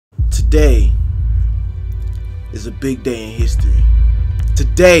Today is a big day in history.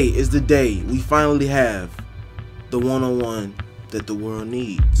 Today is the day we finally have the one-on-one that the world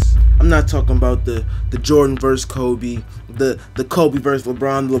needs. I'm not talking about the Jordan versus Kobe, the Kobe versus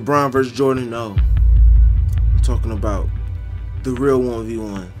LeBron, the LeBron versus Jordan. No. I'm talking about the real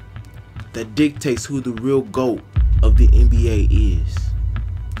 1v1 that dictates who the real GOAT of the NBA is.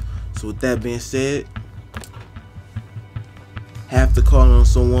 So with that being said, have to call on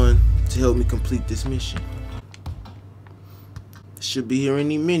someone to help me complete this mission. Should be here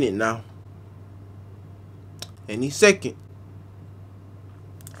any minute now. Any second.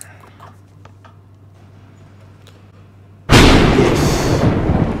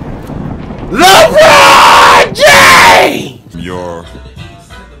 LeBron James! Your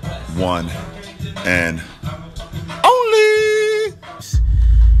one and only.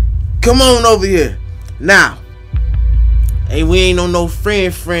 Come on over here. Now. Hey, we ain't on no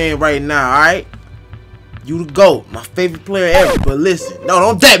friend right now, alright? You the GOAT, my favorite player ever. But listen, no,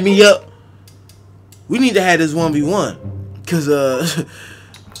 don't dap me up. We need to have this 1v1. Cause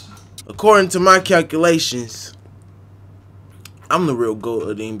according to my calculations, I'm the real GOAT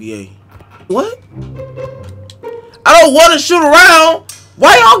of the NBA. What? I don't want to shoot around.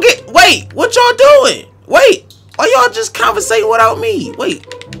 Why y'all wait, what y'all doing? Wait, why y'all just conversating without me? Wait,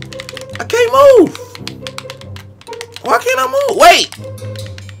 I can't move. Why can't I move? Wait.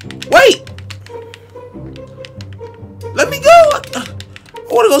 Let me go. I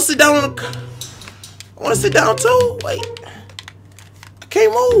want to go sit down on the... I want to sit down too. Wait. I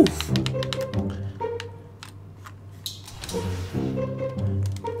can't move.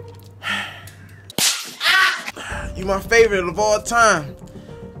 You my favorite of all time.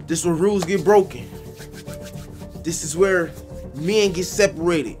 This is where rules get broken. This is where men get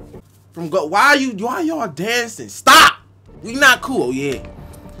separated. From why y'all dancing? Stop! We not cool. Oh yeah.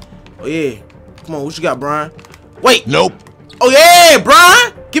 Oh yeah. Come on, what you got, Brian? Wait. Nope. Oh yeah,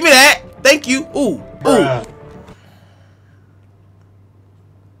 Brian! Give me that. Thank you. Ooh. Ooh.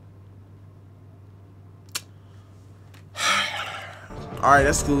 Alright,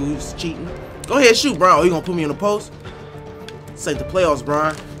 that's cool. You just cheating. Go ahead, shoot, Brian. Oh, you gonna put me in the post? This ain't the playoffs,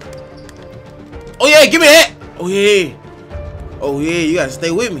 Brian. Oh yeah, give me that! Oh yeah. Oh yeah, you gotta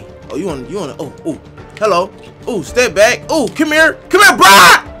stay with me. Oh, you wanna, oh, hello. Oh, step back. Oh, come here,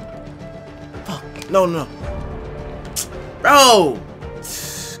 Brian! Fuck, no. Bro,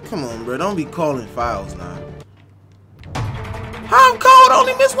 come on, bro, don't be calling fouls now. How I'm cold,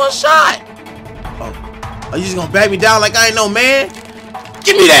 only missed one shot. Oh, are you just gonna back me down like I ain't no man?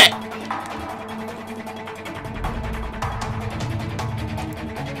 Give me that!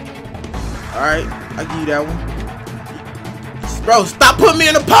 Alright, I'll give you that one. Bro, stop putting me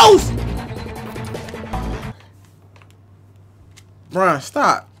in the post! Brian,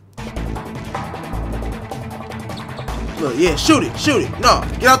 stop. Look, yeah, shoot it. No,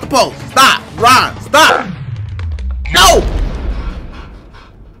 get out the post. Stop, Brian, stop. No!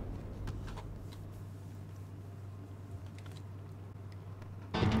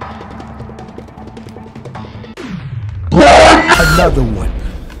 Another one.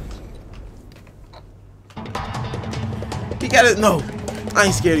 He got it. No, I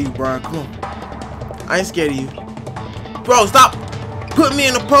ain't scared of you, Brian. Come on. I ain't scared of you. Bro, stop putting me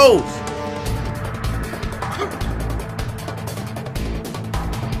in the pose.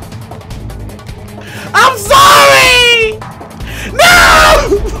 I'm sorry! No!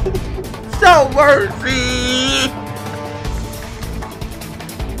 Show mercy!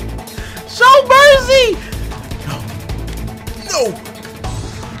 Show mercy! No!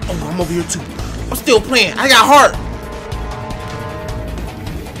 Oh, I'm over here too. I'm still playing. I got heart.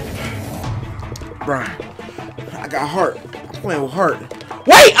 Brian, I got heart. I'm playing with heart.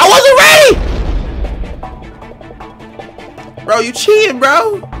 Wait, I wasn't ready! Bro, you cheating,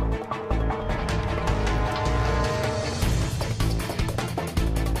 bro.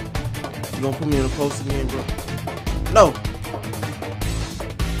 You gonna put me in the post again, bro? No.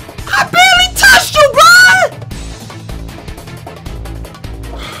 I barely touched you, bro!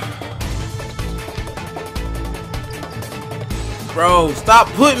 Bro, stop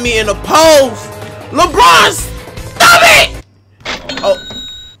putting me in the post! LeBron, stop it! Oh.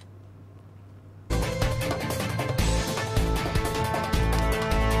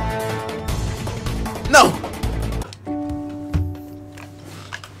 No.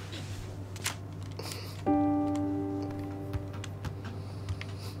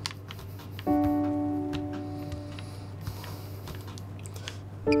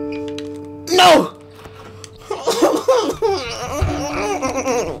 No.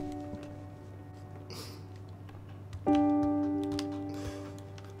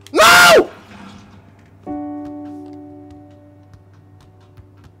 No!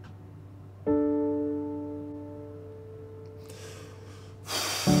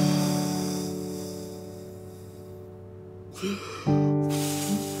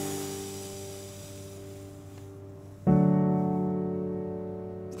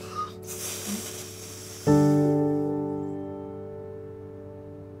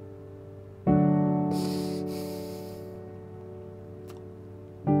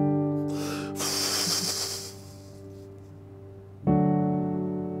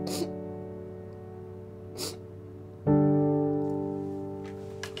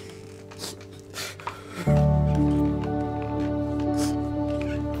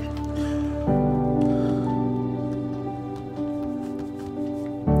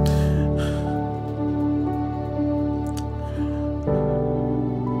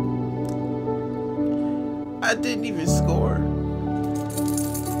 didn't even score.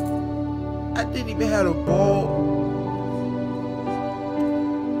 I didn't even have a ball.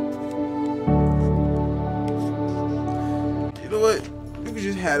 You know what? You could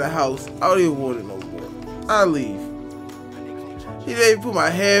just have a house. I don't even want it no more. I'll leave. He didn't even put my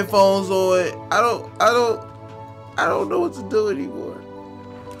headphones on. I don't know what to do anymore.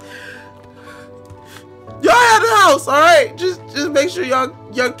 Y'all have the house, alright? Just make sure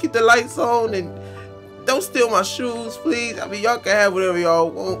y'all keep the lights on and don't steal my shoes, please. I mean, y'all can have whatever y'all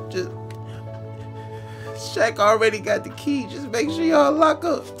want. Just Shaq already got the key. Just make sure y'all lock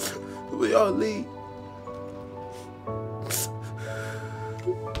up when y'all leave.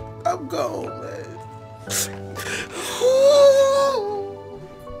 I'm gone, man.